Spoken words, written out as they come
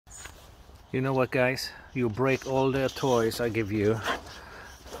You know what, guys? You break all the toys I give you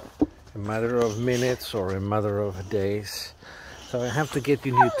a matter of minutes or a matter of days. So I have to get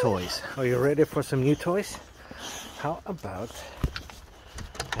you new toys. Are you ready for some new toys? How about,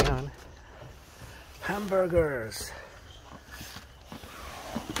 hang on, hamburgers.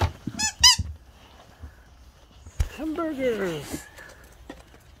 Hamburgers.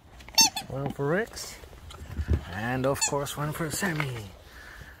 One for Rex. And of course one for Sammie.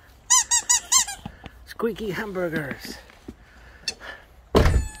 Squeaky hamburgers.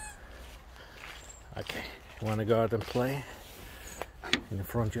 Okay, you want to go out and play in the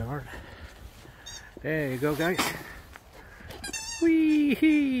front yard? There you go, guys.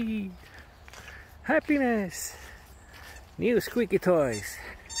 Whee! Happiness! New squeaky toys.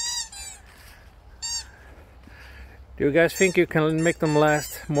 Do you guys think you can make them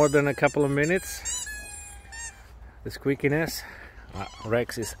last more than a couple of minutes? The squeakiness?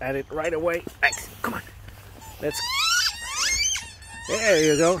 Rex is at it right away. Rex, come on. Let's. There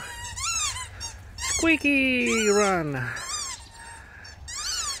you go. Squeaky run.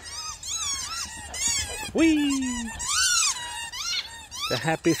 Whee! The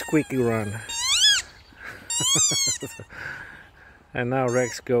happy squeaky run. And now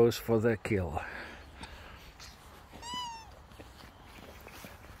Rex goes for the kill.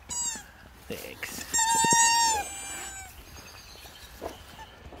 Thanks.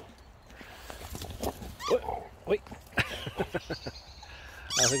 Wait.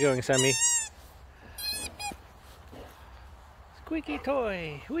 How's it going, Sammie? Squeaky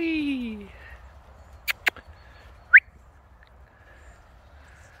toy. Whee!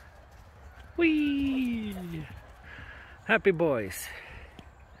 Whee! Happy boys.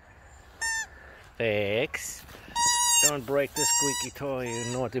 Thanks. Don't break the squeaky toy,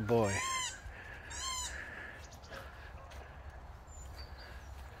 you naughty boy.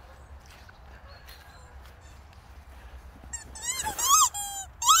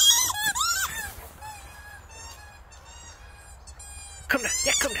 Come down,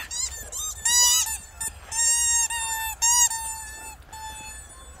 yeah, come down.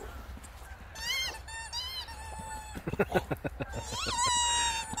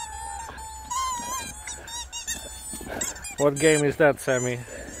 What game is that, Sammie?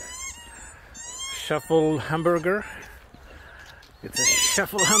 Shuffle hamburger? It's a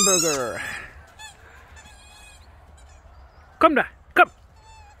shuffle hamburger. Come down, come.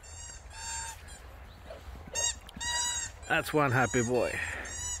 That's one happy boy.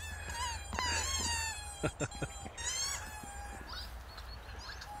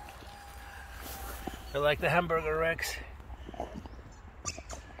 You like the hamburger, Rex?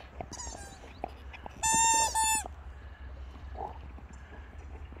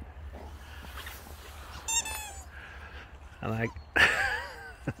 I like.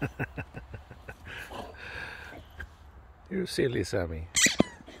 You silly Sammie.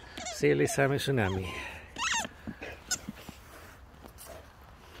 Silly Sammie Tsunami.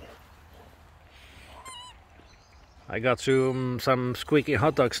 I got some squeaky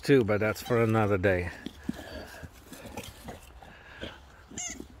hot dogs too, but that's for another day.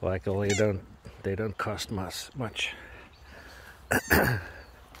 Luckily, they don't cost much. Oh, there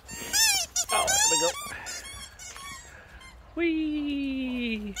we go.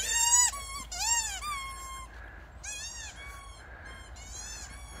 Whee!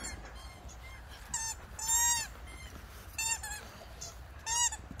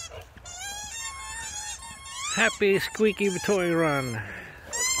 Happy squeaky toy run.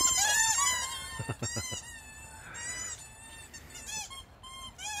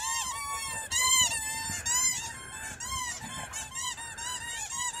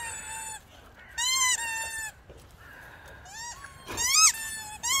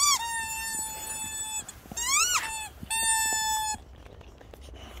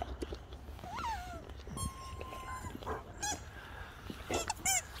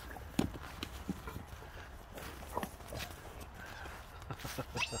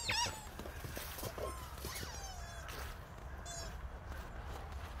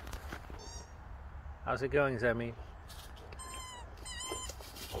 How's it going, Sammie?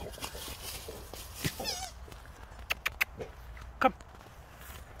 Come.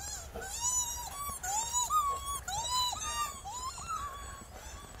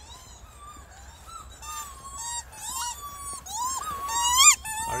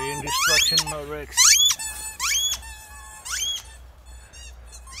 Are you in destruction mode, Rex?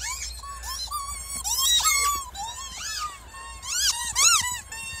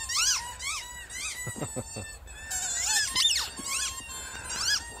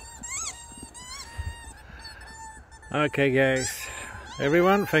 Okay, guys,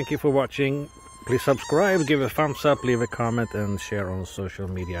 Everyone, thank you for watching. Please subscribe, give a thumbs up, leave a comment and share on social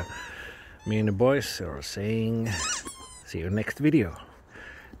media. Me and the boys are saying see you next video.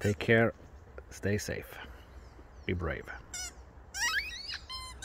 Take care, stay safe, be brave.